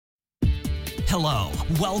Hello,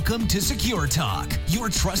 welcome to Secure Talk, your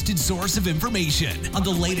trusted source of information on the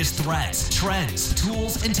latest threats, trends,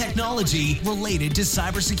 tools, and technology related to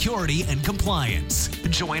cybersecurity and compliance.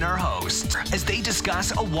 Join our hosts as they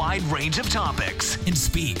discuss a wide range of topics and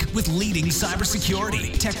speak with leading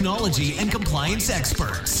cybersecurity, technology, and compliance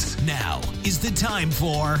experts. Now is the time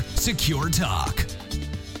for Secure Talk.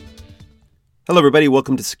 Hello, everybody.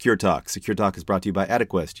 Welcome to Secure Talk. Secure Talk is brought to you by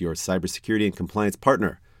AdeQuest, your cybersecurity and compliance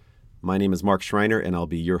partner. My name is Mark Schreiner, and I'll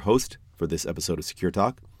be your host for this episode of Secure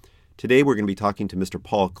Talk. Today, we're going to be talking to Mr.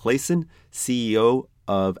 Paul Clason, CEO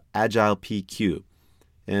of AgilePQ.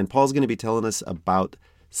 And Paul's going to be telling us about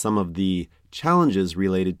some of the challenges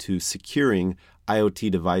related to securing IoT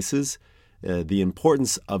devices, the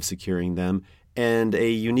importance of securing them, and a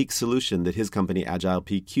unique solution that his company,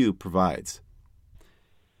 AgilePQ, provides.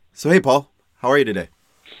 So, hey, Paul, how are you today?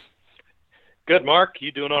 Good, Mark.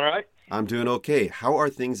 You doing all right? I'm doing okay. How are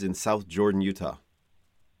things in South Jordan, Utah?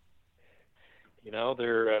 You know,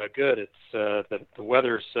 they're good. It's the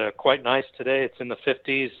weather's quite nice today. It's in the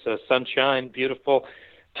 50s, sunshine, beautiful,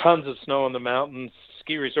 tons of snow in the mountains.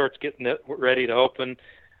 Ski resorts getting ready to open.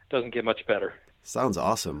 Doesn't get much better. Sounds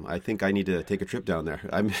awesome. I think I need to take a trip down there.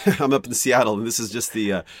 I'm up in Seattle, and this is just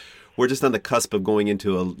we're just on the cusp of going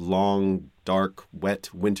into a long, dark, wet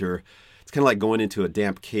winter. It's kind of like going into a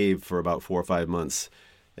damp cave for about 4 or 5 months.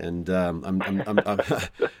 And I'm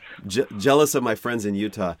jealous of my friends in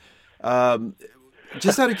Utah.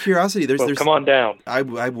 Just out of curiosity, there's come on down. I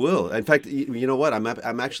will. In fact, you know what?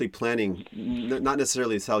 I'm actually planning, not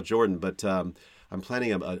necessarily South Jordan, but I'm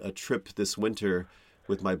planning a trip this winter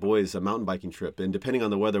with my boys, a mountain biking trip. And depending on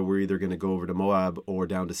the weather, we're either going to go over to Moab or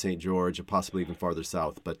down to St. George, or possibly even farther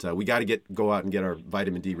south. But we got to go out and get our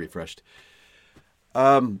vitamin D refreshed.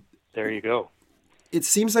 There you go. It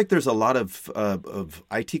seems like there's a lot of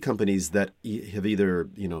IT companies that have either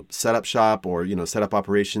set up shop or set up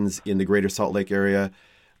operations in the greater Salt Lake area,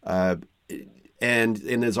 and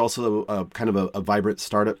there's also a kind of a vibrant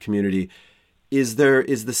startup community. Is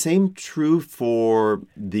the same true for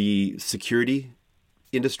the security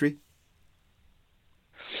industry?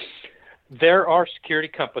 There are security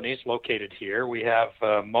companies located here. We have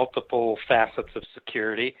multiple facets of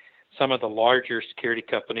security. Some of the larger security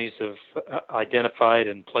companies have identified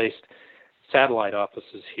and placed satellite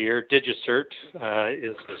offices here. DigiCert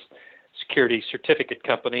is a security certificate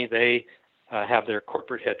company. They have their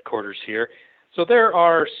corporate headquarters here. So there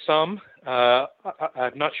are some. I'm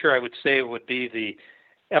not sure I would say it would be the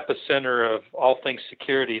epicenter of all things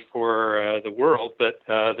security for the world, but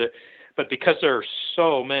because there are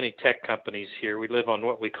so many tech companies here, we live on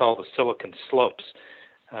what we call the Silicon Slopes.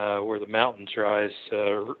 Where the mountains rise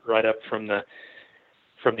right up from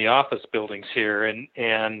the office buildings here,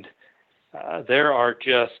 and there are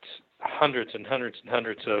just hundreds and hundreds and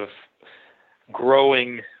hundreds of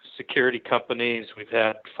growing security companies. We've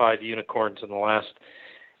had 5 unicorns in the last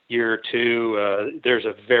year or two. There's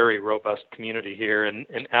a very robust community here, and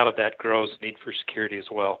out of that grows the need for security as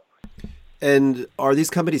well. And are these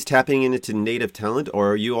companies tapping into native talent,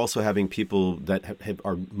 or are you also having people that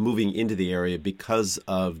are moving into the area because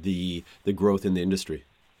of the growth in the industry?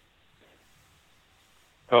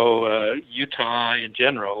 Utah in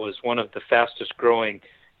general is one of the fastest growing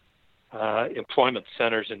employment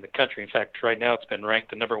centers in the country. In fact, right now it's been ranked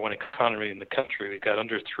the number one economy in the country. We've got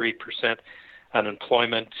under 3%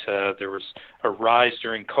 unemployment. There was a rise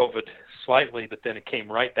during COVID slightly, but then it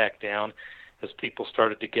came right back down as people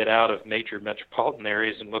started to get out of major metropolitan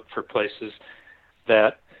areas and look for places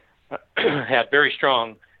that had very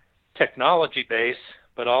strong technology base,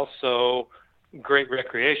 but also great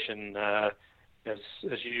recreation, as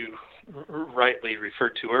you rightly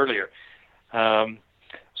referred to earlier.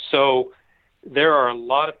 So there are a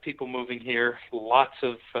lot of people moving here, lots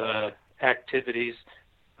of activities.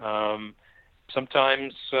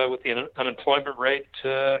 Sometimes with the unemployment rate,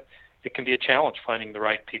 it can be a challenge finding the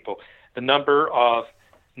right people. The number of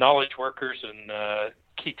knowledge workers and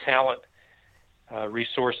key talent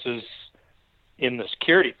resources in the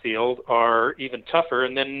security field are even tougher.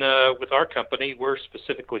 And then with our company, we're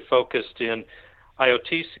specifically focused in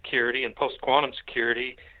IoT security and post-quantum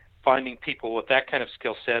security. Finding people with that kind of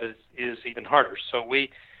skill set is even harder. So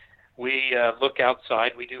we look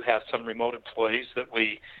outside. We do have some remote employees that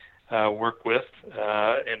we work with,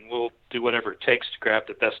 and we'll do whatever it takes to grab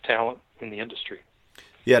the best talent in the industry.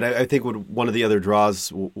 Yeah, and I think one of the other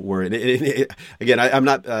draws were, again, I'm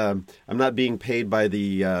not being paid by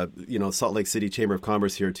the Salt Lake City Chamber of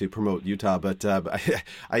Commerce here to promote Utah, but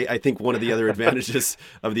I think one of the other advantages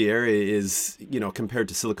of the area is, compared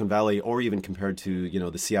to Silicon Valley or even compared to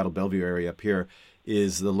the Seattle Bellevue area up here,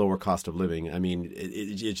 is the lower cost of living. I mean,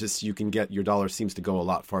 it just, you can get, your dollar seems to go a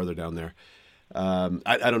lot farther down there.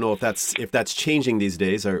 I don't know if that's changing these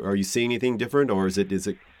days. Are you seeing anything different, or is it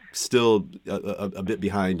still a bit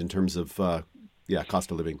behind in terms of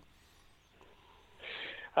cost of living?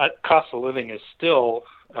 Cost of living is still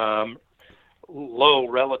low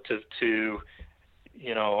relative to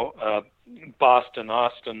Boston,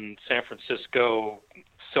 Austin, San Francisco,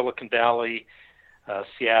 Silicon Valley,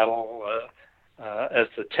 Seattle, as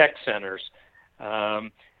the tech centers.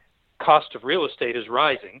 Cost of real estate is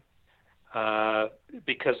rising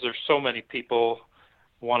because there's so many people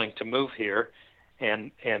wanting to move here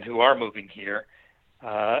and who are moving here.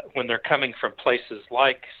 When they're coming from places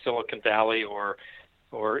like Silicon Valley or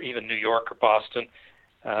even New York or Boston,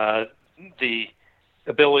 the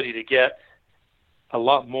ability to get a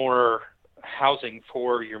lot more housing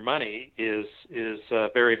for your money is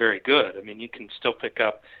very, very good. I mean, you can pick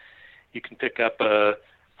up a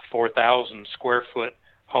 4,000 square foot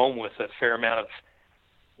home with a fair amount of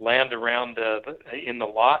land around in the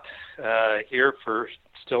lot here for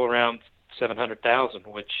still around $700,000,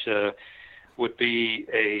 which would be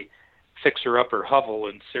a fixer-upper hovel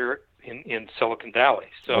in Silicon Valley.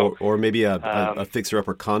 So, or maybe a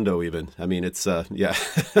fixer-upper condo even. I mean, it's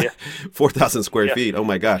 4,000 square feet. Oh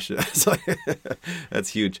my gosh, that's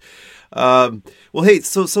huge. Well, hey,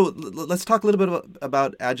 so let's talk a little bit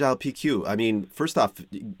about Agile PQ. I mean, first off,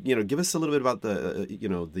 give us a little bit about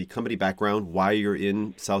the company background, why you're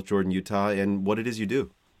in South Jordan, Utah, and what it is you do.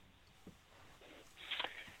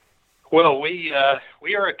 Well, we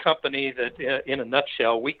are a company that, in a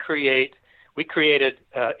nutshell, we created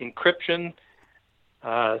encryption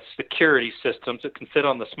security systems that can fit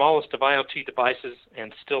on the smallest of IoT devices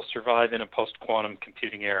and still survive in a post-quantum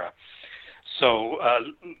computing era. So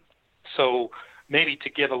maybe to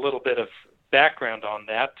give a little bit of background on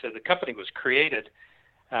that, the company was created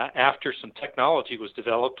after some technology was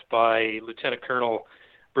developed by Lieutenant Colonel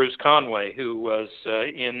Bruce Conway, who was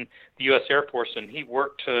in the U.S. Air Force, and he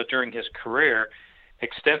worked during his career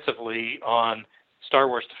extensively on Star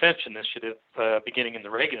Wars Defense Initiative, beginning in the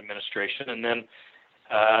Reagan administration, and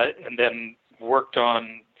then worked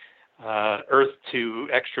on Earth to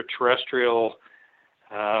extraterrestrial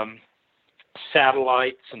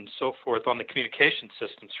satellites and so forth on the communication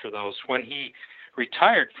systems for those. When he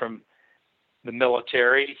retired from the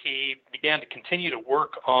military, he began to continue to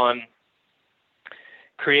work on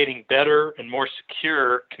creating better and more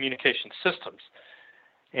secure communication systems.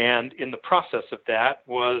 And in the process of that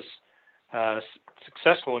was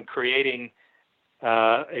successful in creating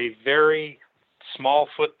a very small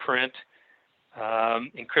footprint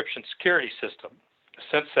encryption security system.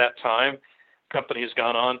 Since that time, the company has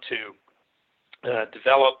gone on to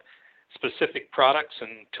develop specific products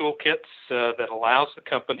and toolkits that allows the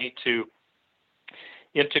company to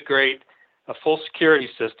integrate a full security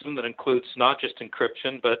system that includes not just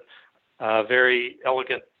encryption, but very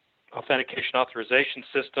elegant authentication authorization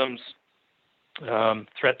systems,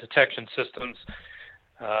 threat detection systems,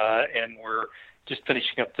 and we're just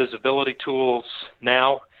finishing up visibility tools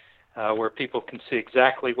now where people can see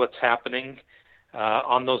exactly what's happening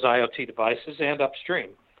on those IoT devices and upstream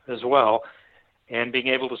as well, and being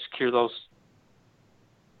able to secure those.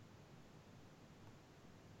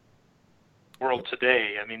 World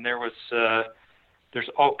today, I mean, there's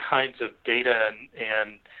all kinds of data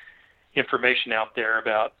and information out there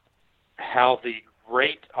about how the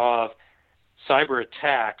rate of cyber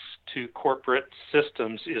attacks to corporate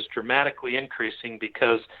systems is dramatically increasing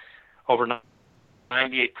because over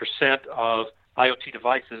 98% of IoT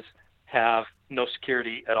devices have no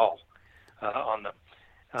security at all on them.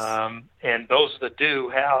 And those that do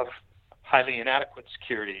have highly inadequate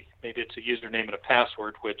security. Maybe it's a username and a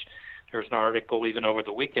password, which there's an article even over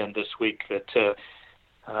the weekend this week that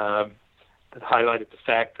highlighted the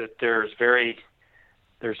fact that there's very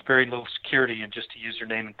little security in just a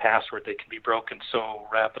username and password. They can be broken so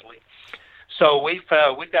rapidly. So we've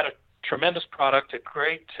got a tremendous product, a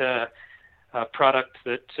great product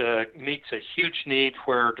that meets a huge need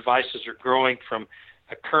where devices are growing from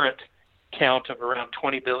a current count of around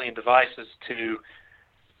 20 billion devices to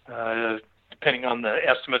depending on the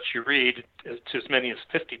estimates you read, to as many as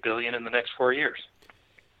 50 billion in the next 4 years.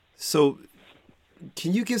 So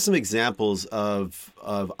can you give some examples of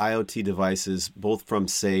IoT devices, both from,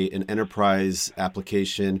 say, an enterprise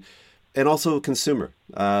application and also consumer?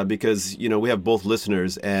 Because, we have both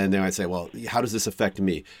listeners and they might say, well, how does this affect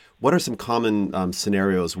me? What are some common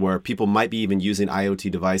scenarios where people might be even using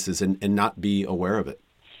IoT devices and not be aware of it?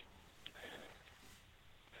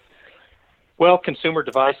 Well, consumer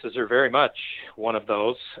devices are very much one of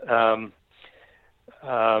those.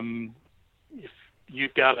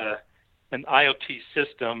 you've got an IoT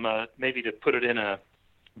system, maybe to put it in a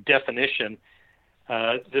definition,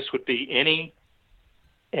 this would be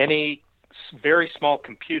any very small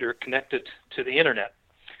computer connected to the internet.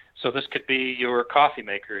 So this could be your coffee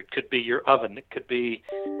maker, it could be your oven, it could be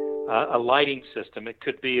a lighting system, it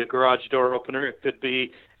could be a garage door opener, it could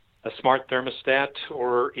be a smart thermostat,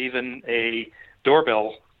 or even a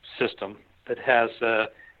doorbell system that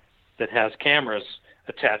has cameras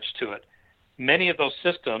attached to it. Many of those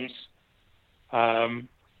systems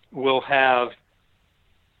will have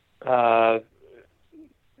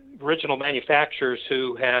original manufacturers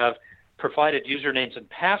who have provided usernames and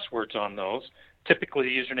passwords on those. Typically,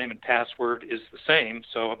 the username and password is the same,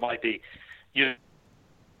 so it might be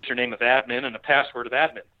username of admin and a password of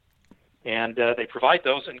admin. And they provide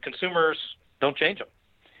those, and consumers don't change them.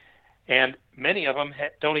 And many of them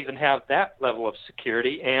don't even have that level of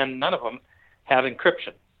security, and none of them have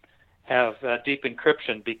encryption, have deep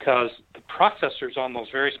encryption, because the processors on those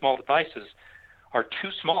very small devices are too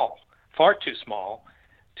small, far too small,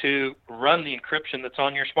 to run the encryption that's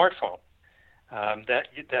on your smartphone. That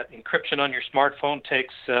encryption on your smartphone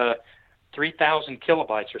takes 3,000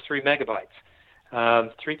 kilobytes or 3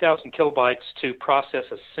 megabytes. 3,000 kilobytes to process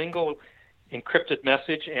a single encrypted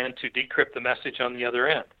message and to decrypt the message on the other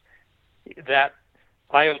end. That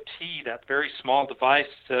IoT, that very small device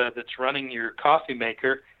that's running your coffee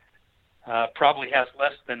maker, probably has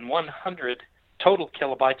less than 100 total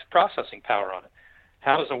kilobytes of processing power on it.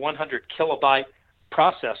 How does a 100 kilobyte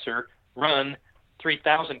processor run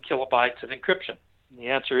 3,000 kilobytes of encryption? The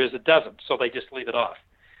answer is it doesn't, so they just leave it off.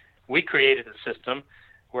 We created a system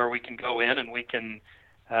where we can go in and we can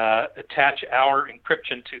attach our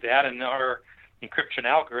encryption to that, and our encryption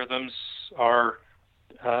algorithms are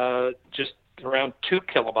just around 2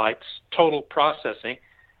 kilobytes total processing,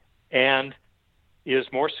 and is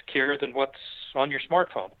more secure than what's on your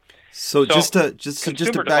smartphone. So just to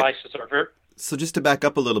back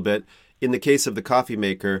up a little bit, in the case of the coffee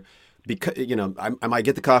maker, because I might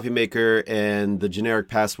get the coffee maker and the generic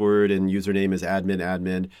password and username is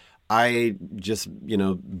admin. I just,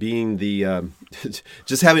 being the,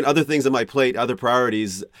 just having other things on my plate, other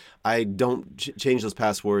priorities, I don't change those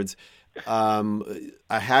passwords. A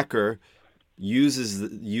hacker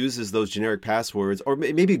uses those generic passwords, or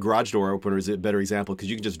maybe garage door opener is a better example, because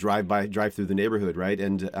you can just drive through the neighborhood, right,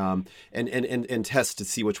 and test to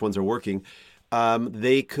see which ones are working.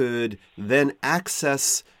 They could then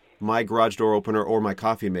access my garage door opener or my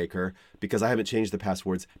coffee maker because I haven't changed the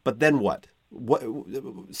passwords. But then what?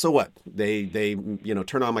 So what? They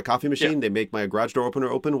turn on my coffee machine. Yeah. They make my garage door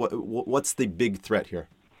opener open. What's the big threat here?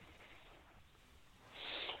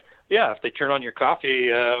 Yeah, if they turn on your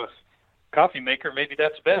coffee maker, maybe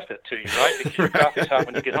that's a benefit to you, right? Because your coffee's hot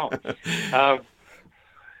when you get home.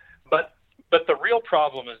 But the real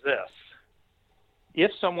problem is this: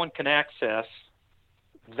 if someone can access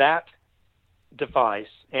that device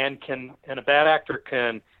and a bad actor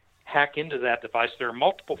can hack into that device, there are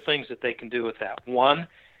multiple things that they can do with that. One,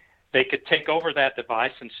 they could take over that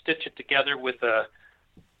device and stitch it together with 1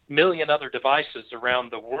 million other devices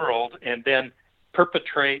around the world, and then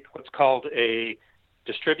perpetrate what's called a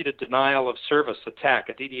distributed denial of service attack,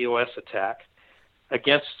 a DDoS attack,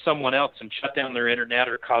 against someone else and shut down their internet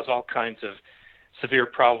or cause all kinds of severe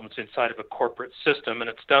problems inside of a corporate system. And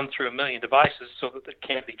it's done through 1 million devices so that it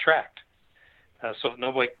can't be tracked. So that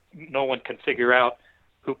no one can figure out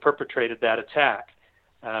who perpetrated that attack.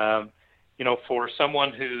 For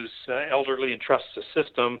someone who's elderly and trusts the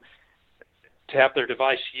system, to have their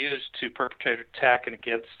device used to perpetrate an attack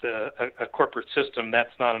against a corporate system,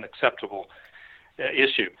 that's not an acceptable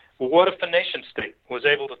issue. Well, what if the nation state was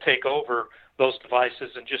able to take over those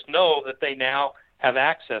devices and just know that they now have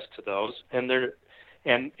access to those, and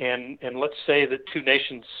let's say that two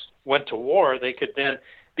nations went to war, they could then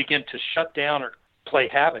begin to shut down or play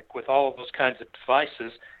havoc with all of those kinds of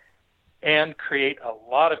devices and create a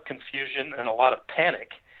lot of confusion and a lot of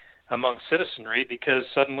panic among citizenry, because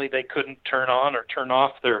suddenly they couldn't turn on or turn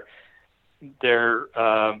off their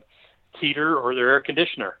heater or their air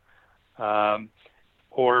conditioner,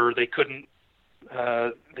 or they couldn't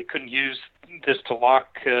use this to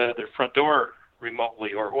lock their front door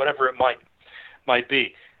remotely, or whatever it might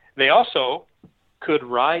be. They also could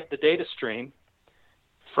ride the data stream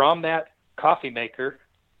from that coffee maker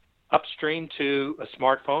upstream to a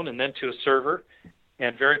smartphone and then to a server,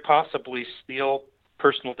 and very possibly steal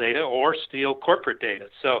personal data or steal corporate data.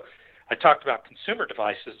 So I talked about consumer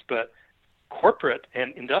devices, but corporate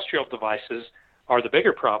and industrial devices are the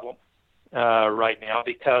bigger problem right now,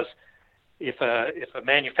 because if a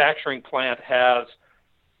manufacturing plant has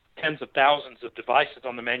tens of thousands of devices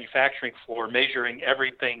on the manufacturing floor, measuring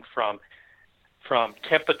everything from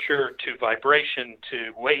temperature to vibration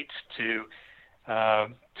to weight to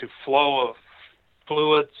flow of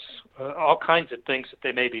fluids, all kinds of things that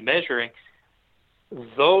they may be measuring.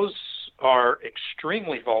 Those are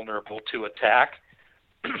extremely vulnerable to attack.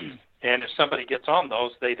 And if somebody gets on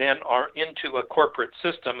those, they then are into a corporate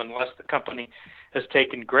system unless the company has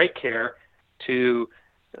taken great care to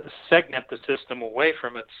segment the system away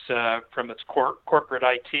from its corporate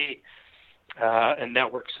IT and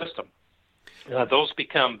network system. Those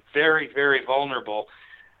become very, very vulnerable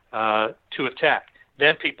to attack.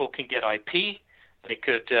 Then people can get IP. They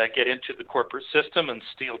could get into the corporate system and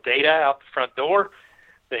steal data out the front door.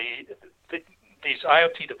 These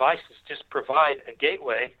IoT devices just provide a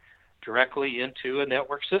gateway directly into a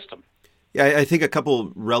network system. Yeah, I think a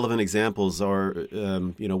couple relevant examples are,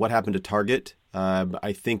 what happened to Target.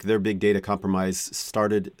 I think their big data compromise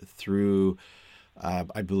started through,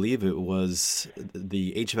 I believe it was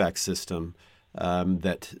the HVAC system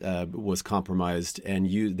that was compromised, and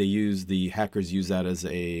the hackers use that as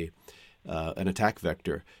an attack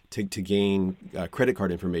vector to gain credit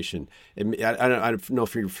card information. And I don't know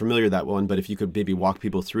if you're familiar with that one, but if you could maybe walk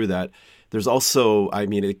people through that. There's also,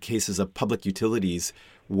 cases of public utilities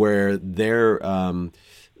where they've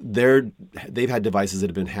had devices that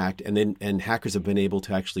have been hacked, and hackers have been able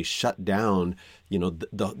to actually shut down,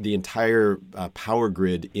 the entire power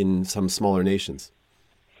grid in some smaller nations.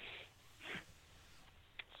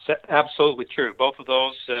 Absolutely true. Both of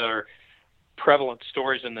those are prevalent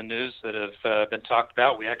stories in the news that have been talked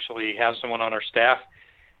about. We actually have someone on our staff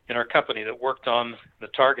in our company that worked on the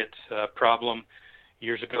Target problem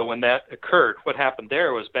years ago when that occurred. What happened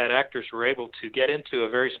there was bad actors were able to get into a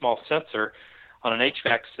very small sensor on an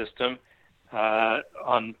HVAC system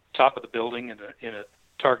on top of the building in a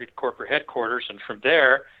Target corporate headquarters, and from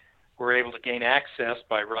there we're able to gain access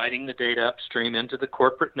by writing the data upstream into the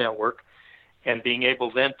corporate network and being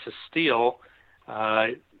able then to steal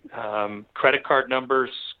credit card numbers,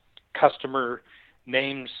 customer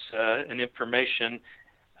names, and information,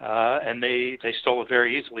 and they stole it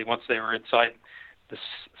very easily once they were inside the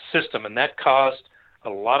system, and that caused a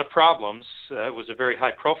lot of problems. It was a very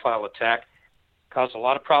high-profile attack, caused a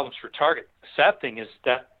lot of problems for Target. The sad thing is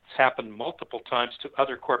that's happened multiple times to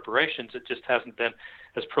other corporations. It just hasn't been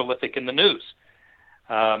as prolific in the news.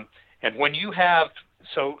 And when you have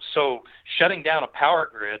so shutting down a power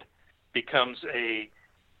grid becomes a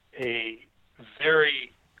very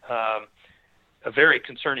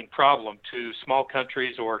concerning problem to small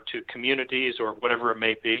countries or to communities or whatever it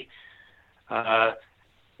may be.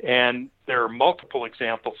 And there are multiple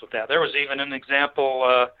examples of that. There was even an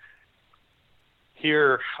example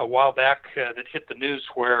here a while back that hit the news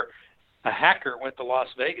where a hacker went to Las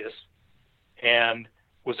Vegas and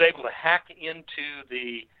was able to hack into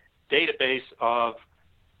the database of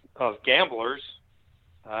gamblers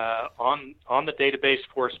on the database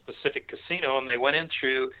for a specific casino, and they went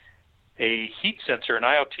into a heat sensor, an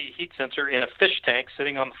IoT heat sensor in a fish tank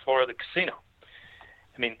sitting on the floor of the casino.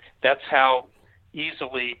 I mean, that's how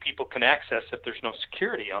easily people can access if there's no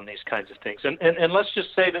security on these kinds of things. And let's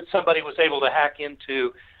just say that somebody was able to hack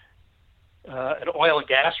into an oil and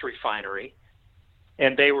gas refinery,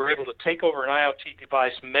 and they were able to take over an IoT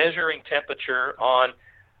device measuring temperature on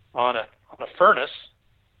a furnace,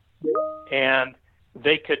 and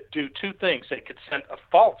they could do two things. They could send a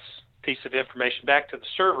false piece of information back to the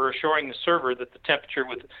server, assuring the server that the temperature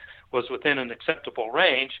was within an acceptable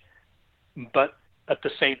range, but at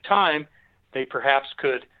the same time, they perhaps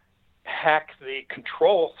could hack the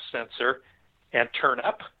control sensor and turn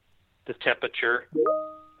up the temperature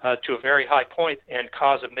to a very high point and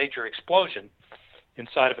cause a major explosion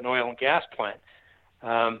inside of an oil and gas plant.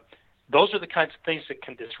 Those are the kinds of things that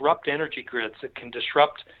can disrupt energy grids, that can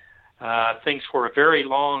disrupt things for a very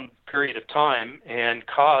long period of time and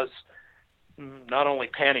cause not only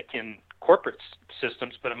panic in corporate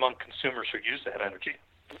systems, but among consumers who use that energy.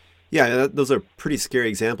 Yeah, those are pretty scary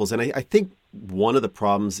examples. And I think one of the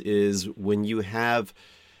problems is when you have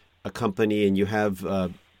a company and you have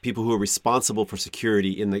people who are responsible for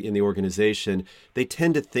security in the organization, they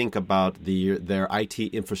tend to think about their IT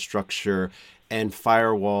infrastructure and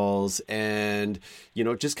firewalls and,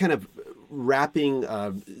 just kind of wrapping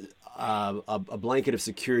a blanket of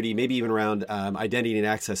security, maybe even around identity and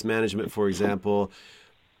access management, for example.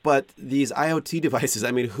 But these IoT devices,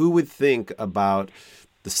 who would think about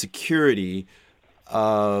the security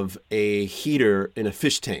of a heater in a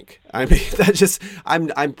fish tank? I'm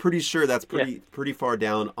pretty sure that's pretty far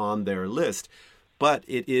down on their list. But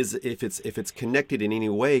it is, if it's connected in any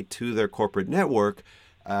way to their corporate network,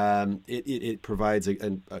 it provides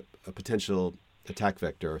a potential attack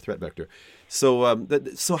vector or threat vector. So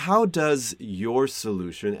how does your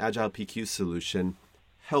solution, Agile PQ solution,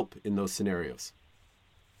 help in those scenarios?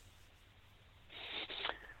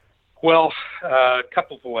 Well, a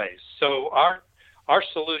couple of ways. So our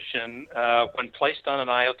solution, when placed on an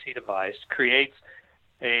IoT device, creates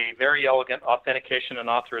a very elegant authentication and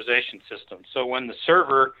authorization system. So when the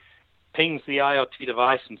server pings the IoT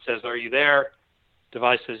device and says, "Are you there?"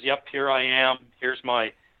 Device says, "Yep, here I am. Here's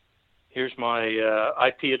my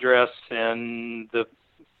IP address," and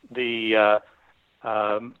the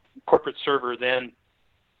corporate server then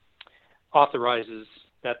authorizes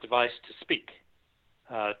that device to speak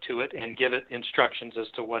to it and give it instructions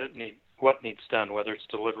as to what needs done, whether it's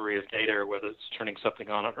delivery of data or whether it's turning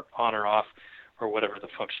something on or off, or whatever the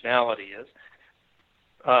functionality is.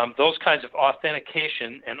 Those kinds of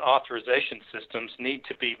authentication and authorization systems need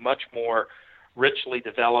to be much more richly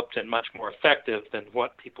developed and much more effective than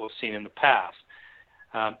what people have seen in the past.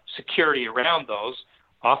 Security around those,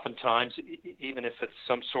 oftentimes, even if it's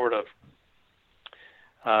some sort of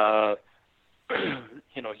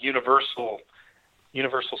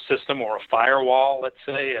universal system or a firewall, let's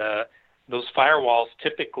say, those firewalls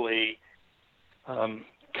typically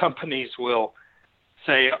companies will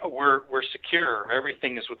say we're secure,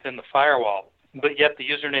 everything is within the firewall, but yet the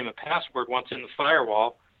username and password once in the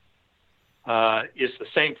firewall is the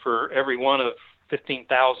same for every one of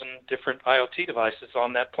 15,000 different IoT devices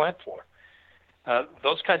on that platform.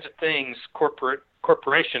 Those kinds of things,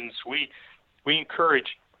 corporations, we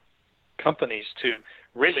encourage companies to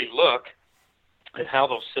really look at how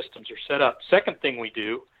those systems are set up. Second thing we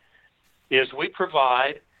do is we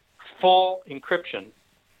provide full encryption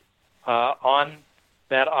on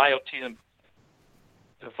that IoT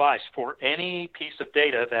device for any piece of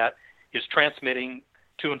data that is transmitting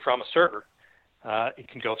to and from a server. It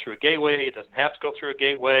can go through a gateway. It doesn't have to go through a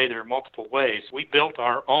gateway. There are multiple ways. We built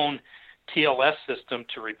our own TLS system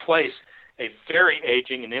to replace a very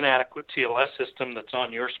aging and inadequate TLS system that's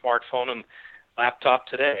on your smartphone and laptop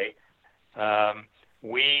today.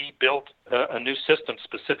 We built a new system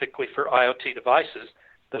specifically for IoT devices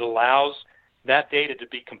that allows that data to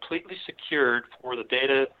be completely secured for the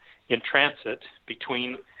data in transit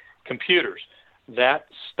between computers. That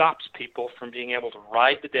stops people from being able to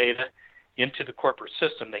write the data into the corporate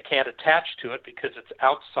system. They can't attach to it because it's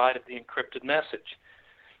outside of the encrypted message.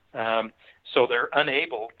 So they're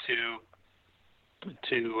unable to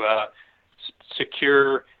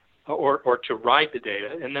secure or to write the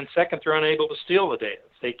data. And then second, they're unable to steal the data.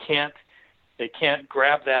 They can't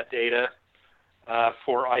grab that data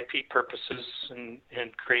for IP purposes and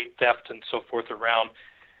create theft and so forth around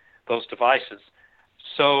those devices.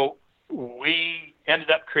 So we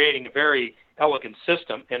ended up creating a very elegant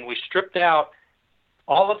system, and we stripped out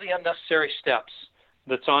all of the unnecessary steps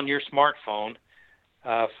that's on your smartphone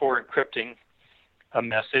for encrypting a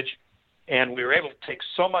message, and we were able to take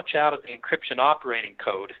so much out of the encryption operating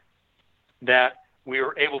code that we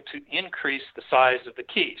were able to increase the size of the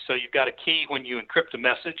key. So you've got a key when you encrypt a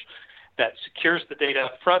message that secures the data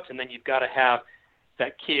up front, and then you've got to have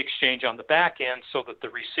that key exchange on the back end so that the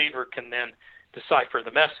receiver can then decipher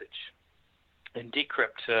the message and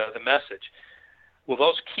decrypt the message. Well,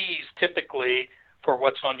 those keys typically for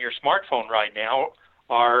what's on your smartphone right now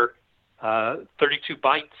are 32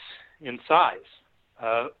 bytes in size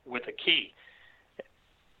with a key.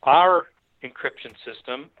 Our encryption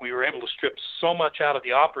system, we were able to strip so much out of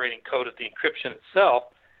the operating code of the encryption itself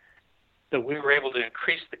that we were able to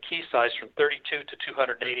increase the key size from 32 to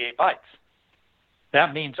 288 bytes.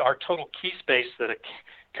 That means our total key space that a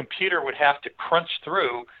computer would have to crunch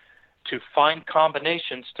through to find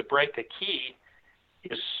combinations to break a key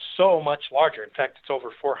is so much larger. In fact, it's over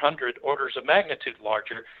 400 orders of magnitude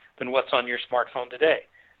larger than what's on your smartphone today.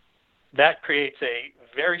 That creates a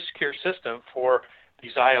very secure system for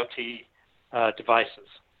these IoT devices.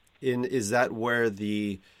 Is that where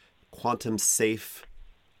the quantum safe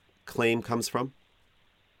claim comes from?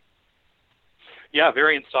 Yeah,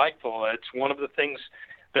 very insightful. It's one of the things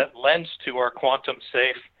that lends to our quantum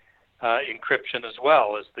safe encryption as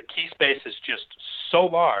well, is the key space is just so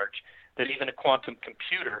large that even a quantum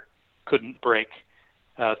computer couldn't break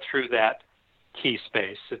through that key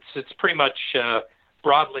space. It's pretty much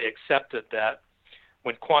broadly accepted that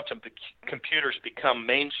when quantum computers become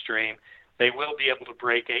mainstream, they will be able to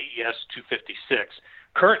break AES 256.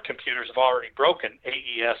 Current computers have already broken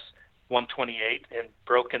AES 128 and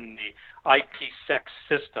broken the IPsec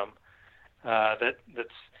system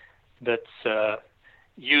that's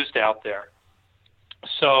used out there.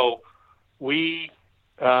 So we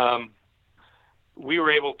we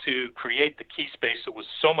were able to create the key space that was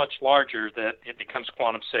so much larger that it becomes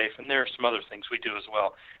quantum safe. And there are some other things we do as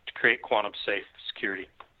well to create quantum safe security.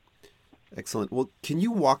 Excellent. Well, can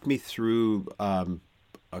you walk me through a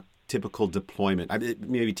typical deployment?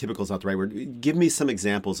 Maybe typical is not the right word. Give me some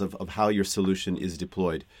examples of how your solution is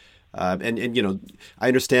deployed. And you know, I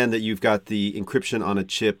understand that you've got the encryption on a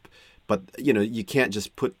chip, but you know, you can't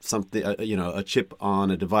just put something, a chip on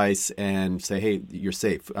a device and say, "Hey, you're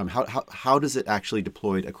safe." How does it actually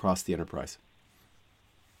deployed across the enterprise?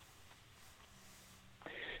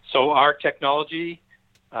 So our technology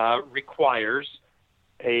requires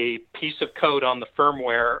a piece of code on the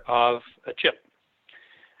firmware of a chip.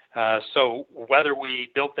 So whether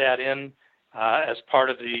we built that in as part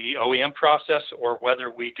of the OEM process, or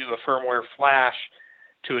whether we do a firmware flash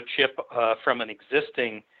to a chip from an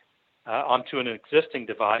existing onto an existing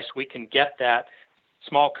device, we can get that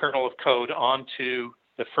small kernel of code onto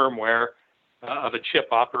the firmware of a chip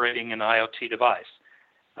operating an IoT device.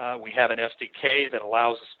 We have an SDK that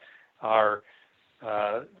allows our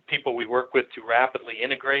people we work with to rapidly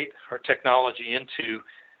integrate our technology into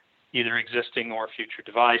either existing or future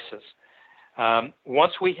devices.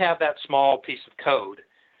 Once we have that small piece of code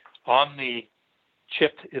on the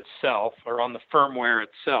chip itself or on the firmware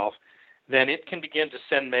itself, then it can begin to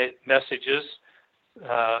send messages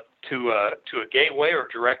to a gateway or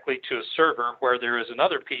directly to a server where there is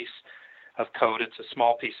another piece of code. It's a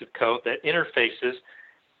small piece of code that interfaces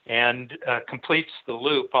and completes the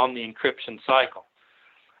loop on the encryption cycle.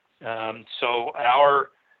 So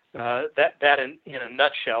that in a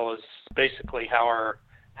nutshell is basically how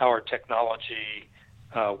our technology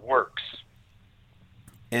works.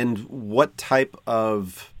 And what type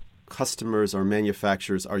of customers or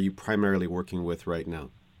manufacturers are you primarily working with right now?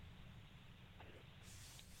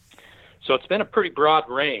 So it's been a pretty broad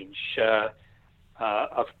range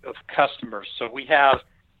of customers. So we have,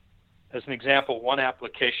 as an example, one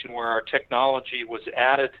application where our technology was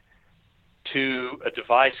added to a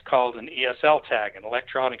device called an ESL tag, an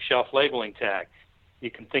electronic shelf labeling tag. You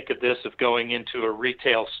can think of this of going into a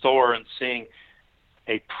retail store and seeing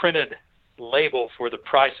a printed label for the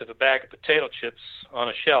price of a bag of potato chips on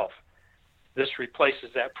a shelf. This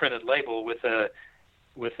replaces that printed label with an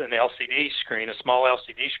LCD screen, a small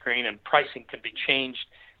LCD screen, and pricing can be changed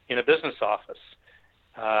in a business office.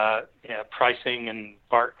 Pricing and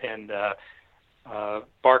barcodes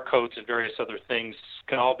and various other things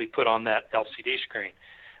can all be put on that LCD screen.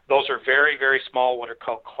 Those are very, very small, what are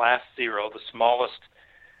called Class 0, the smallest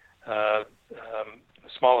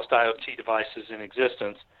IoT devices in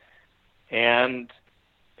existence, and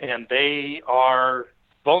they are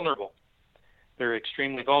vulnerable. They're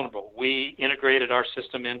extremely vulnerable. We integrated our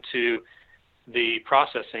system into the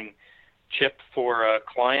processing chip for a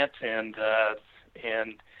client, and that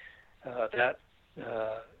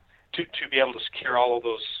to be able to secure all of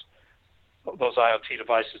those IoT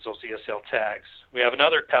devices, those ESL tags. We have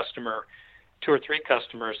another customer, 2 or 3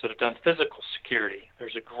 customers that have done physical security.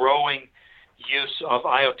 There's a growing use of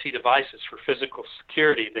IoT devices for physical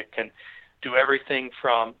security that can do everything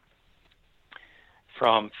from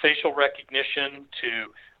facial recognition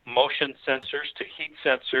to motion sensors to heat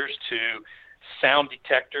sensors to sound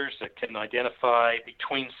detectors that can identify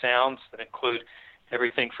between sounds that include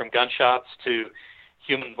everything from gunshots to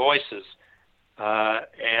human voices.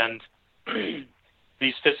 And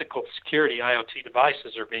these physical security IoT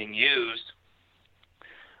devices are being used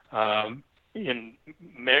in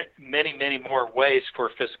many, many more ways for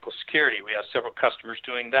physical security. We have several customers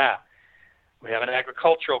doing that. We have an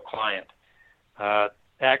agricultural client.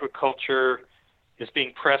 Agriculture is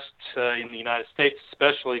being pressed in the United States,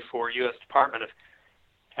 especially for U.S. Department of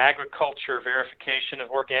Agriculture verification of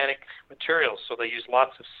organic materials. So they use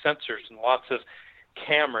lots of sensors and lots of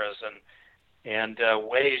cameras and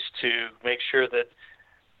ways to make sure that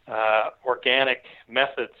organic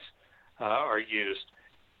methods are used.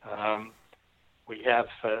 We have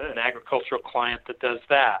an agricultural client that does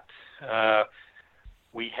that.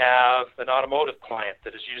 We have an automotive client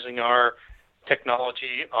that is using our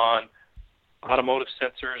technology on automotive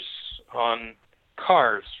sensors on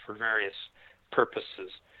cars for various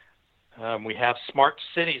purposes. We have smart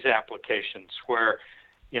cities applications where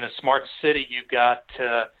in a smart city you've got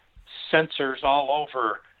sensors all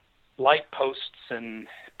over light posts and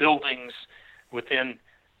buildings within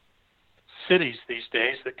cities these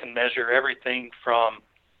days that can measure everything from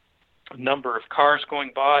number of cars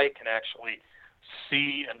going by, can actually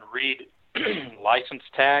see and read license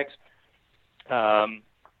tags,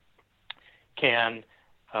 can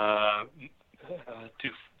do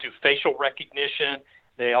facial recognition.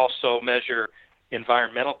 They also measure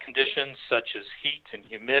environmental conditions such as heat and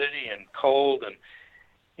humidity and cold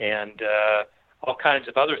and all kinds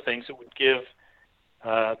of other things that would give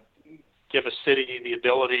a city the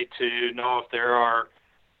ability to know if there are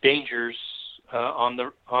dangers on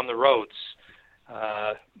the roads.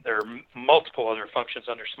 There are multiple other functions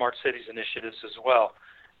under Smart Cities initiatives as well.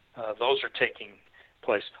 Those are taking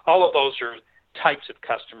place. All of those are types of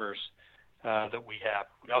customers that we have.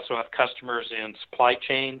 We also have customers in supply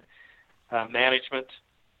chain management.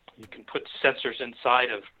 You can put sensors inside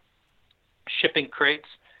of shipping crates,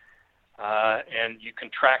 and you can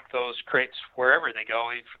track those crates wherever they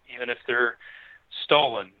go, even if they're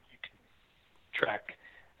stolen. You can track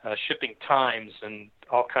shipping times and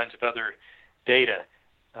all kinds of other data.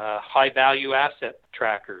 High-value asset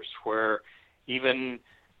trackers, where even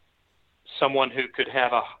someone who could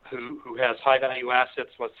have who has high-value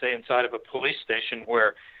assets, let's say inside of a police station,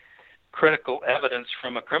 where critical evidence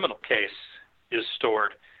from a criminal case is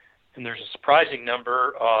stored, and there's a surprising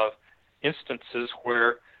number of instances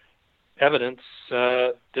where evidence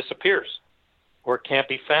disappears or can't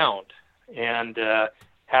be found, and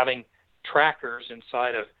having trackers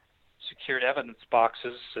inside of secured evidence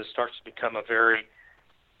boxes starts to become a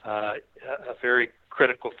very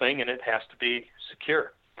critical thing, and it has to be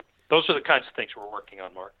secure. Those are the kinds of things we're working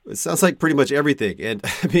on, Mark. It sounds like pretty much everything. And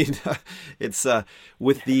I mean, it's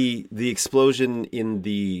with the explosion in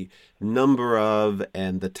the number of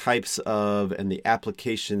and the types of and the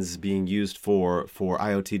applications being used for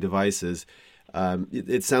IoT devices,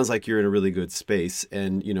 it sounds like you're in a really good space,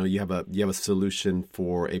 and you have a solution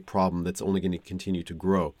for a problem that's only going to continue to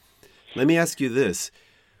grow. Let me ask you this: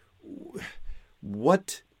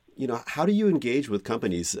 how do you engage with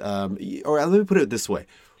companies? Or let me put it this way.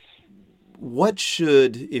 What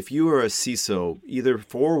should, if you are a CISO, either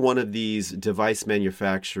for one of these device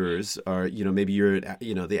manufacturers, or maybe you're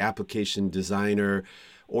the application designer,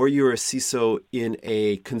 or you're a CISO in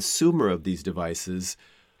a consumer of these devices,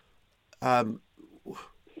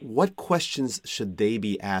 what questions should they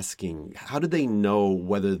be asking? How do they know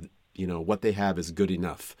whether what they have is good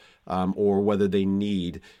enough, or whether they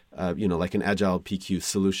need like an Agile PQ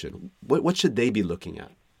solution? What should they be looking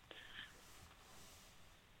at?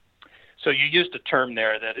 So you used a term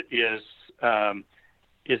there that is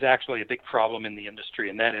actually a big problem in the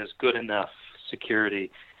industry, and that is good enough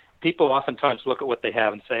security. People oftentimes look at what they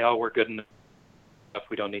have and say, "Oh, we're good enough.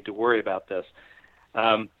 We don't need to worry about this."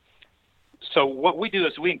 So what we do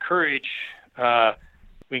is we encourage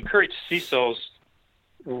CISOs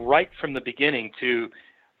right from the beginning to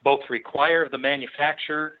both require the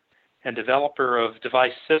manufacturer and developer of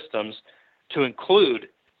device systems to include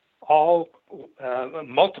all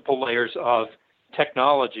multiple layers of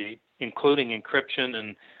technology, including encryption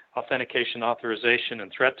and authentication, authorization,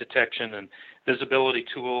 and threat detection and visibility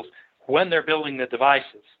tools when they're building the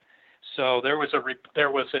devices. So there was a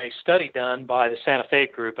study done by the Santa Fe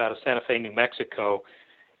group out of Santa Fe, New Mexico,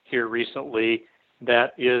 here recently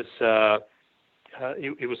that is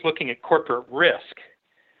it was looking at corporate risk.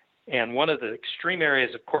 And one of the extreme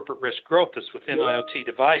areas of corporate risk growth is within IoT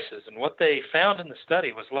devices. And what they found in the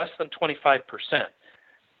study was less than 25%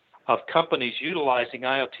 of companies utilizing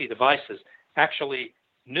IoT devices actually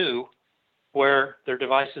knew where their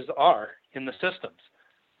devices are in the systems.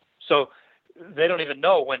 So they don't even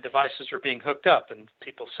know when devices are being hooked up. And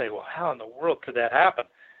people say, well, how in the world could that happen?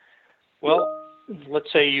 Well,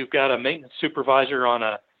 let's say you've got a maintenance supervisor on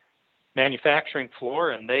a manufacturing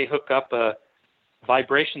floor, and they hook up a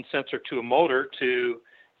vibration sensor to a motor to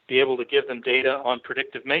be able to give them data on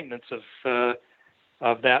predictive maintenance of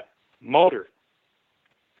that motor.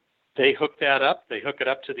 They hook that up. They hook it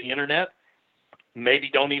up to the internet.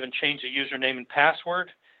 Maybe don't even change the username and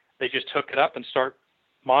password. They just hook it up and start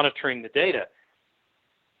monitoring the data.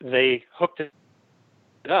 They hooked it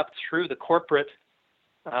up through the corporate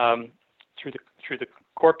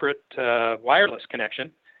wireless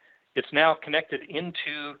connection. It's now connected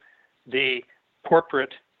into the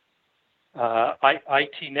corporate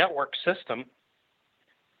IT network system,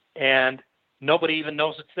 and nobody even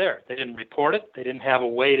knows it's there. They didn't report it. They didn't have a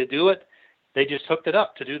way to do it. They just hooked it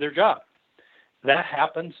up to do their job. That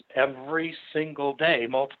happens every single day,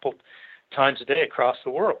 multiple times a day across the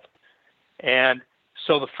world. And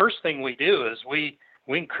so the first thing we do is we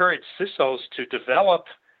encourage CISOs to develop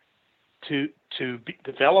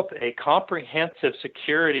a comprehensive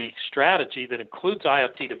security strategy that includes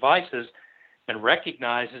IoT devices and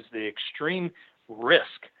recognizes the extreme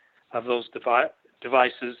risk of those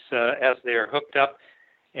devices as they are hooked up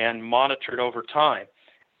and monitored over time.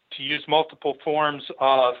 To use multiple forms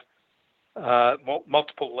of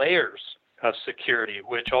multiple layers of security,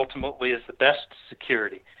 which ultimately is the best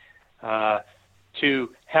security. to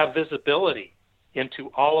have visibility into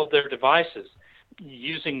all of their devices.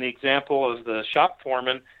 Using the example of the shop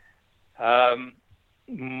foreman,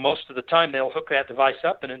 most of the time they'll hook that device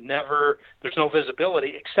up and there's no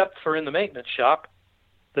visibility except for in the maintenance shop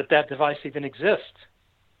that device even exists.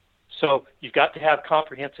 So you've got to have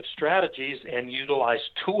comprehensive strategies and utilize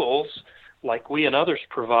tools like we and others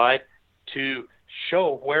provide to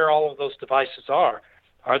show where all of those devices are.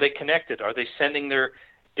 Are they connected? Are they sending their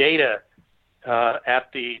data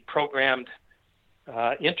at the programmed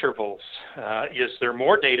intervals? Is there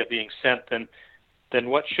more data being sent than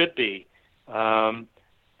what should be?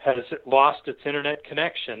 Has it lost its internet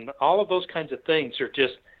connection? All of those kinds of things are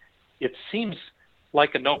just, it seems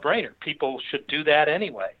like a no-brainer. People should do that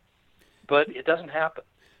anyway, but it doesn't happen.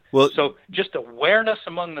 Well, so just awareness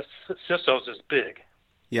among the CISOs is big.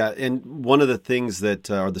 Yeah, and one of the things that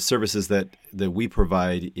are the services that we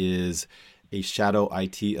provide is a shadow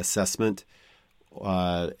IT assessment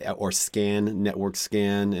or scan, network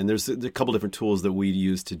scan, and there's a couple different tools that we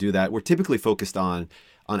use to do that. We're typically focused on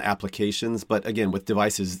applications, but again, with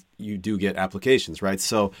devices, you do get applications, right?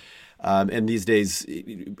 So, and these days,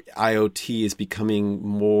 IoT is becoming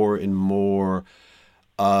more and more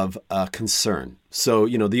of a concern. So,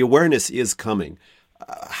 the awareness is coming.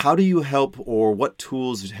 How do you help, or what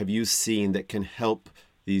tools have you seen that can help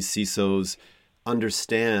these CISOs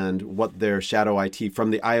understand what their shadow IT, from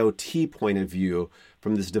the IoT point of view,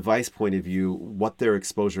 from this device point of view, what their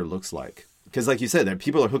exposure looks like? Because like you said,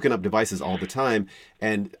 people are hooking up devices all the time,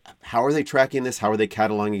 and how are they tracking this? How are they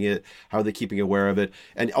cataloging it? How are they keeping aware of it?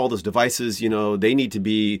 And all those devices, they need to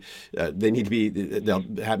be they'll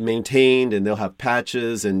have maintained, and they'll have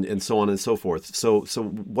patches and so on and so forth. So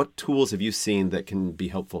what tools have you seen that can be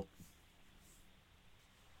helpful?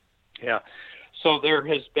 Yeah. So there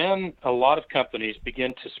has been a lot of companies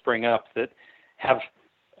begin to spring up that have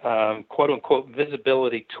quote unquote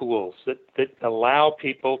visibility tools that allow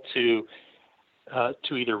people to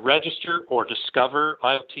either register or discover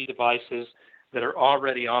IoT devices that are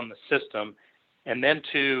already on the system, and then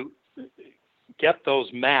to get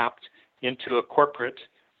those mapped into a corporate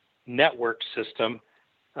network system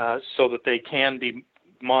so that they can be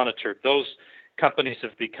monitored. Those companies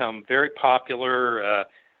have become very popular.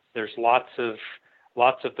 There's lots of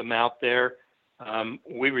them out there.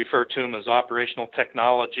 We refer to them as operational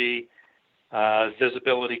technology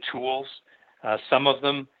visibility tools. Some of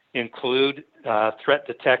them include threat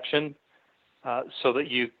detection, so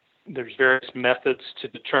that there's various methods to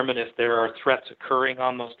determine if there are threats occurring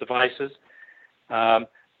on those devices.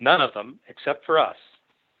 None of them, except for us,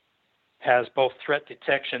 has both threat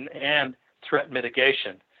detection and threat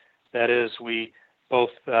mitigation. That is, we both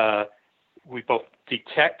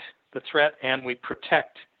detect the threat and we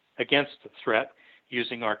protect against the threat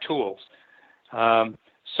using our tools.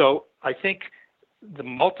 So I think the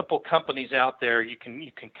multiple companies out there, you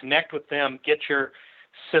can connect with them, get your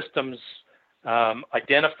systems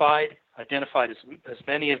identified as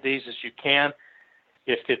many of these as you can.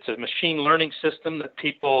 If it's a machine learning system that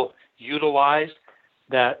people utilize,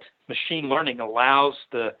 that machine learning allows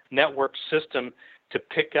the network system to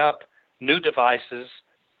pick up new devices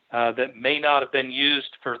that may not have been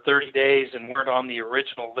used for 30 days and weren't on the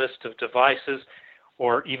original list of devices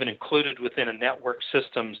or even included within a network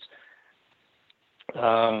system's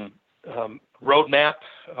roadmap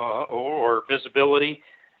or visibility.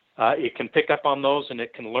 It can pick up on those, and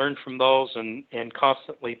it can learn from those and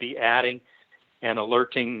constantly be adding and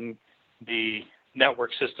alerting the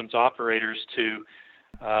network systems operators to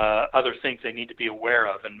other things they need to be aware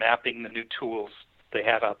of, and mapping the new tools they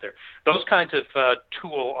have out there. Those kinds of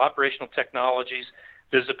operational technologies,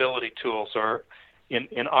 visibility tools are,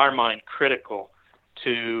 in our mind, critical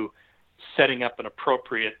to setting up an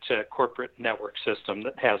appropriate corporate network system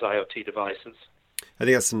that has IoT devices. I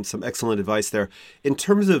think that's some excellent advice there. In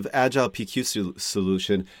terms of Agile PQ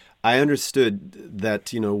solution, I understood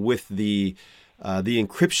that with the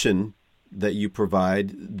encryption that you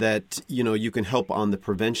provide, that you can help on the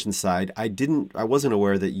prevention side. I wasn't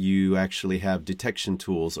aware that you actually have detection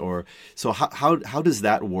tools, so how does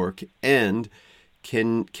that work? And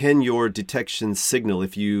can your detection signal,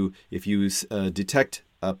 if you detect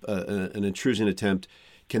an intrusion attempt,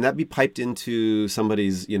 can that be piped into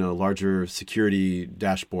somebody's larger security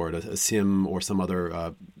dashboard, a SIEM or some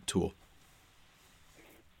other tool?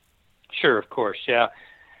 Sure, of course, yeah.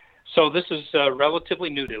 So this is relatively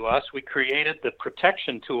new to us. We created the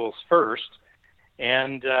protection tools first,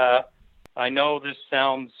 and I know this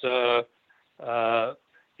sounds in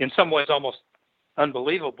some ways almost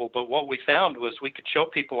unbelievable, but what we found was we could show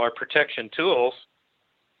people our protection tools,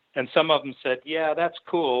 and some of them said, yeah, that's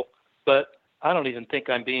cool, but I don't even think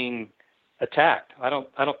I'm being attacked. I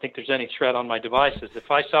don't think there's any threat on my devices.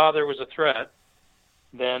 If I saw there was a threat,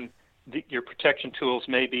 then your protection tools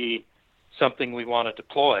may be something we want to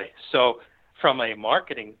deploy. So from a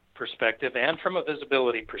marketing perspective and from a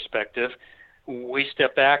visibility perspective, we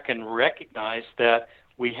step back and recognize that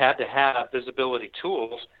we had to have visibility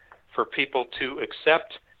tools for people to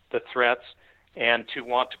accept the threats and to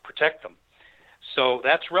want to protect them. So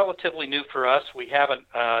that's relatively new for us. We haven't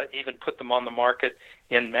even put them on the market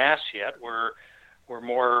en masse yet. We're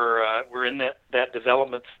in that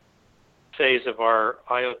development phase of our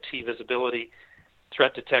IoT visibility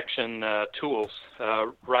threat detection tools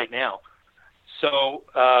right now. So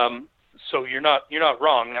you're not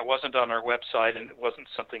wrong. That wasn't on our website, and it wasn't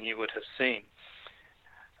something you would have seen.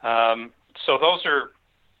 So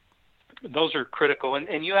those are critical.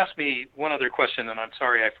 And you asked me one other question, and I'm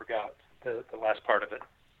sorry I forgot the last part of it.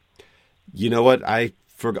 You know what? I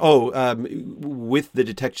forgot. With the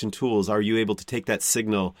detection tools, are you able to take that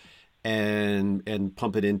signal and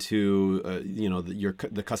pump it into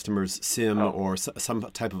the customer's SIM or some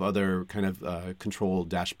type of other kind of control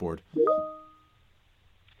dashboard?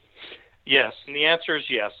 Yes, and the answer is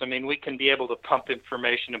yes. I mean, we can be able to pump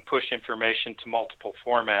information and push information to multiple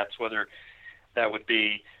formats, whether that would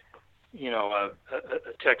be, a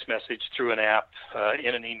text message through an app,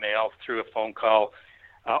 in an email, through a phone call,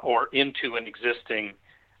 or into an existing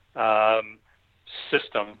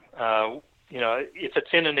system. If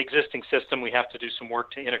it's in an existing system, we have to do some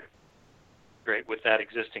work to integrate with that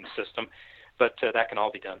existing system, but that can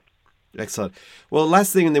all be done. Excellent. Well,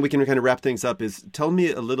 last thing, and then we can kind of wrap things up, is tell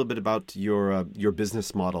me a little bit about your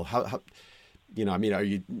business model. How are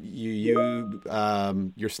you're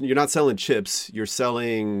not selling chips, you're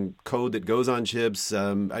selling code that goes on chips.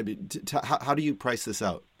 How do you price this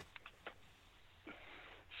out?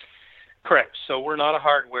 Correct. So we're not a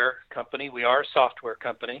hardware company. We are a software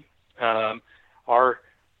company. Our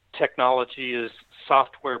technology is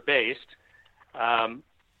software based.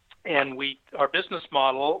 And our business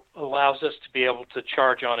model allows us to be able to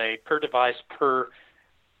charge on a per device per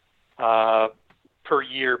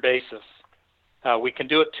year basis. We can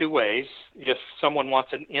do it two ways. If someone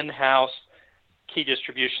wants an in-house key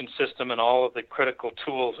distribution system and all of the critical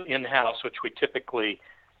tools in-house, which we typically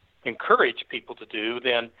encourage people to do,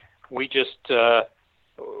 then we just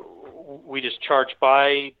charge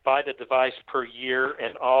by the device per year,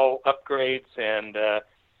 and all upgrades and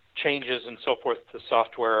changes and so forth to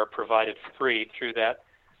software are provided free through that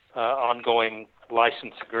ongoing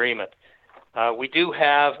license agreement. We do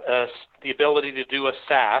have the ability to do a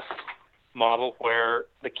SaaS model where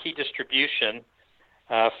the key distribution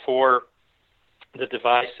for the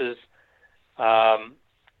devices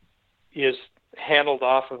is handled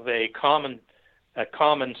off of a common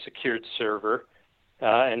secured server,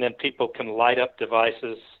 and then people can light up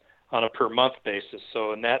devices on a per month basis.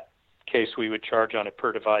 So in that case, we would charge on a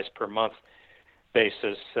per device per month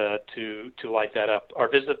basis to light that up. Our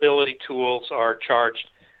visibility tools are charged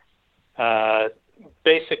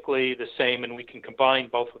basically the same, and we can combine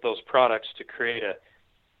both of those products to create a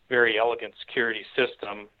very elegant security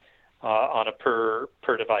system on a per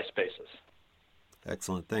device basis.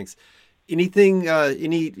 Excellent, thanks. Anything,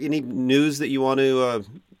 any news that you want to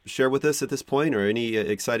share with us at this point, or any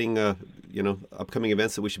exciting, upcoming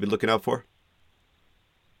events that we should be looking out for?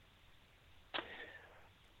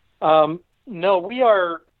 No, we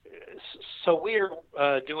are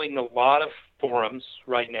doing a lot of forums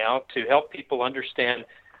right now to help people understand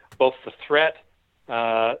both the threat,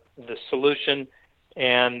 the solution,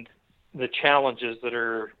 and the challenges that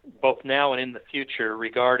are both now and in the future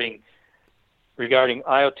regarding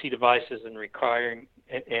IoT devices and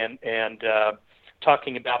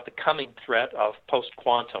talking about the coming threat of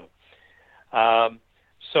post-quantum.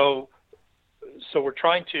 So we're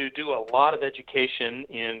trying to do a lot of education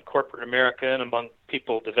in corporate America and among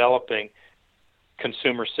people developing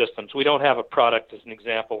consumer systems. We don't have a product, as an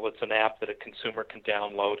example, that's an app that a consumer can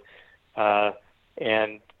download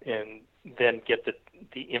and then get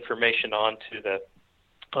the information onto the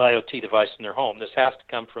IoT device in their home. This has to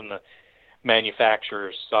come from the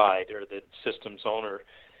manufacturer's side or the systems owner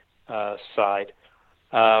side.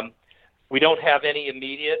 We don't have any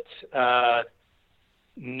immediate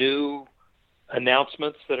new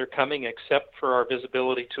announcements that are coming except for our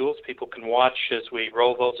visibility tools. People can watch as we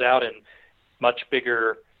roll those out in much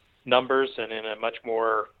bigger numbers and in a much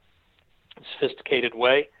more sophisticated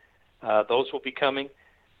way. Those will be coming,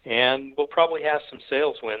 and we'll probably have some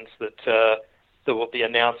sales wins that will be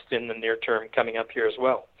announced in the near term coming up here as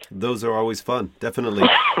well. Those are always fun, definitely.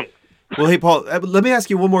 Well, hey, Paul, let me ask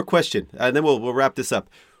you one more question, and then we'll wrap this up.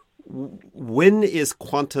 When is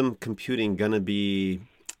quantum computing going to be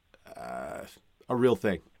a real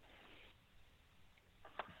thing?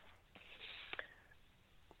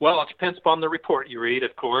 Well, it depends upon the report you read,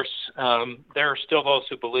 of course. There are still those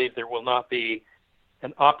who believe there will not be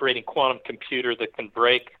an operating quantum computer that can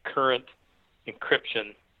break current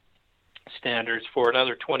encryption standards for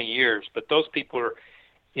another 20 years. But those people are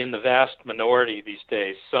in the vast minority these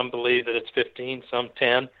days. Some believe that it's 15, some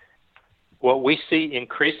 10. What we see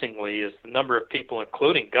increasingly is the number of people,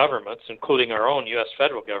 including governments, including our own U.S.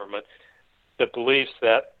 federal government, that believes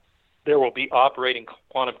that there will be operating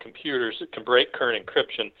quantum computers that can break current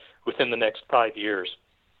encryption within the next 5 years.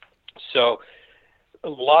 So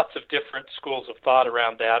lots of different schools of thought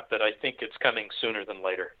around that, but I think it's coming sooner than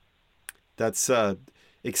later. That's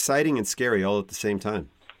exciting and scary all at the same time.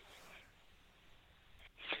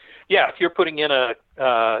 Yeah, if you're putting in a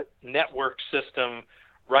network system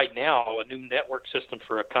right now, a new network system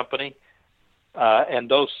for a company, and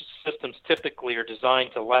those systems typically are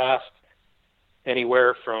designed to last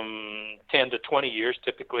anywhere from 10 to 20 years,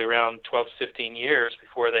 typically around 12 to 15 years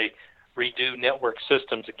before they redo network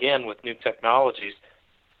systems again with new technologies.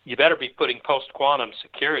 You better be putting post-quantum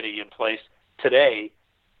security in place today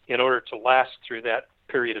in order to last through that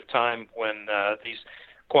period of time when these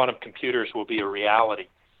quantum computers will be a reality.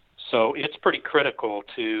 So it's pretty critical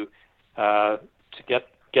to get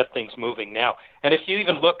things moving now. And if you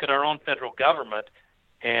even look at our own federal government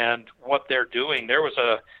and what they're doing, there was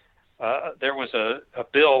a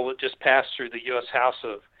bill that just passed through the U.S. House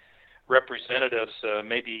of Representatives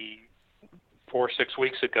maybe 4 or 6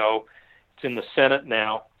 weeks ago. It's in the Senate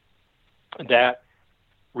now, that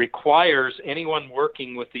requires anyone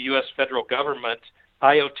working with the U.S. federal government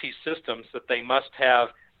IoT systems that they must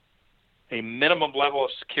have a minimum level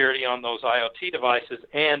of security on those IoT devices,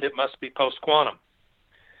 and it must be post-quantum.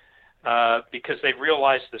 Because they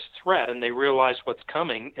realize this threat and they realize what's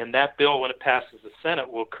coming, and that bill, when it passes the Senate,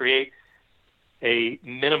 will create a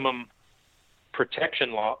minimum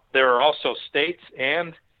protection law. There are also states,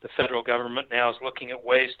 and the federal government now is looking at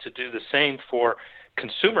ways to do the same for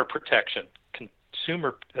consumer protection,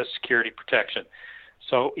 consumer security protection.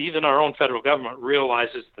 So even our own federal government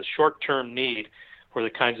realizes the short-term need for the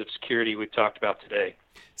kinds of security we've talked about today.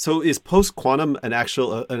 So is post-quantum an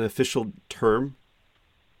official term?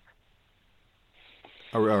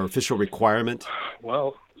 Or official requirement?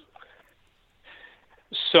 Well,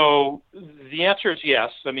 so the answer is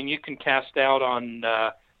yes. I mean, you can cast out on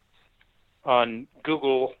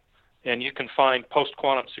Google, and you can find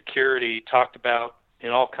post-quantum security talked about in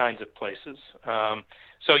all kinds of places.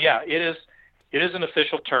 So yeah, it is an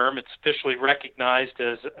official term. It's officially recognized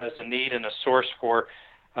as a need and a source for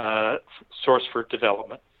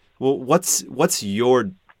development. Well, what's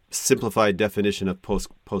your simplified definition of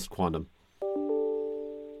post-quantum?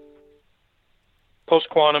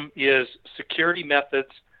 Post-quantum is security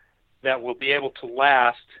methods that will be able to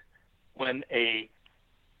last when a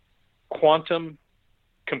quantum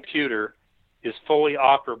computer is fully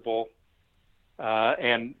operable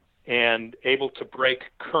and able to break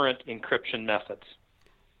current encryption methods.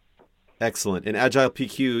 Excellent. And Agile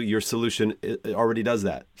PQ, your solution already does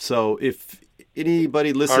that. So if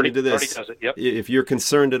anybody listening to this, does it, yep. If you're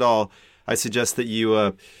concerned at all, I suggest that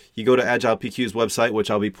you go to Agile PQ's website,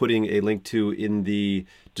 which I'll be putting a link to in the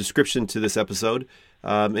description to this episode,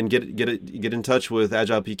 and get in touch with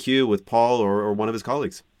Agile PQ, with Paul or one of his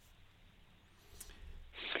colleagues.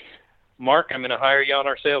 Mark, I'm going to hire you on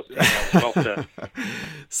our sales team. Well said.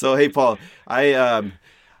 So, hey, Paul, I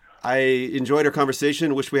enjoyed our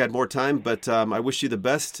conversation. Wish we had more time, but I wish you the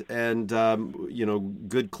best and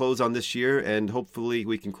good close on this year, and hopefully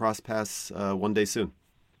we can cross paths one day soon.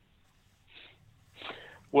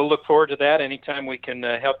 We'll look forward to that. Anytime we can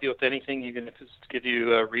help you with anything, even if it's to give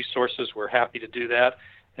you resources, we're happy to do that.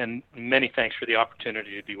 And many thanks for the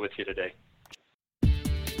opportunity to be with you today.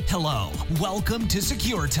 Hello, welcome to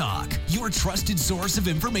Secure Talk, your trusted source of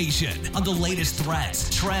information on the latest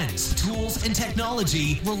threats, trends, tools, and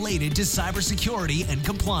technology related to cybersecurity and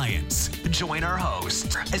compliance. Join our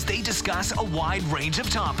hosts as they discuss a wide range of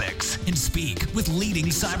topics and speak with leading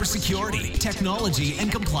cybersecurity, technology,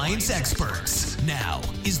 and compliance experts. Now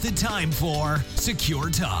is the time for Secure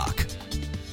Talk.